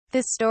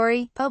This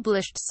story,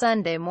 published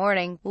Sunday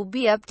morning, will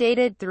be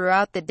updated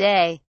throughout the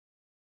day.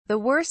 The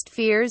worst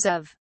fears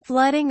of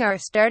flooding are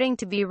starting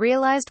to be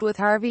realized with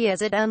Harvey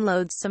as it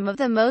unloads some of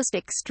the most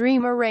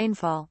extreme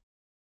rainfall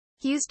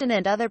Houston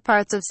and other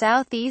parts of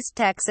southeast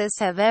Texas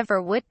have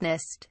ever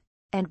witnessed.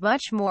 And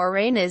much more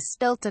rain is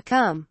still to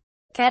come.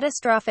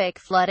 Catastrophic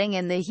flooding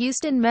in the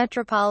Houston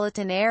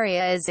metropolitan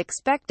area is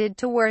expected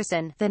to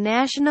worsen, the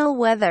National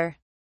Weather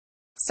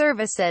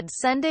Service said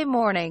Sunday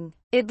morning.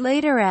 It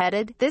later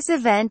added, "This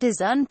event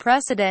is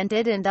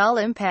unprecedented and all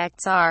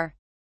impacts are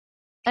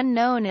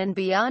unknown and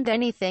beyond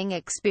anything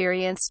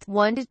experienced.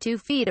 1 to 2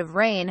 feet of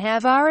rain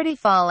have already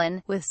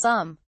fallen, with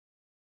some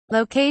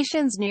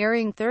locations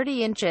nearing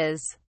 30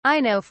 inches. I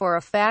know for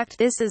a fact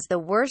this is the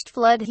worst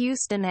flood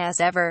Houston has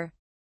ever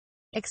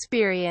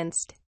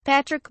experienced."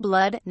 Patrick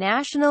Blood,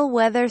 National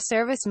Weather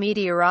Service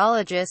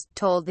meteorologist,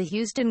 told the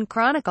Houston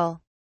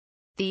Chronicle.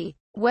 The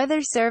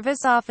Weather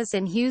Service office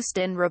in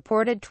Houston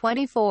reported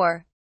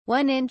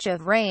 24.1 inch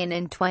of rain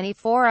in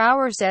 24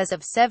 hours as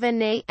of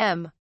 7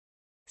 a.m.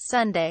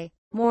 Sunday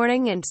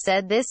morning and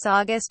said this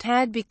August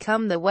had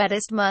become the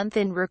wettest month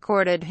in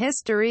recorded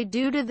history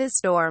due to the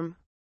storm.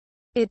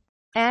 It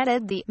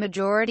added the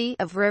majority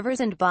of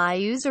rivers and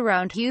bayous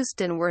around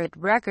Houston were at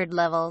record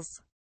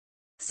levels.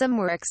 Some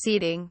were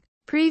exceeding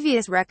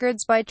previous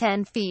records by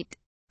 10 feet.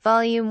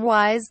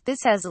 Volume-wise,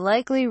 this has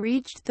likely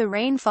reached the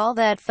rainfall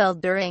that fell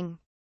during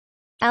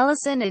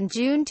Allison in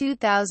June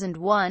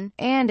 2001,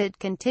 and it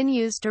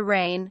continues to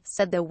rain,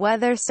 said the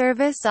Weather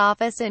Service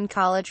office in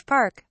College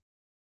Park.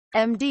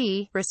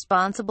 MD,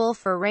 responsible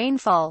for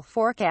rainfall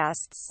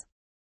forecasts.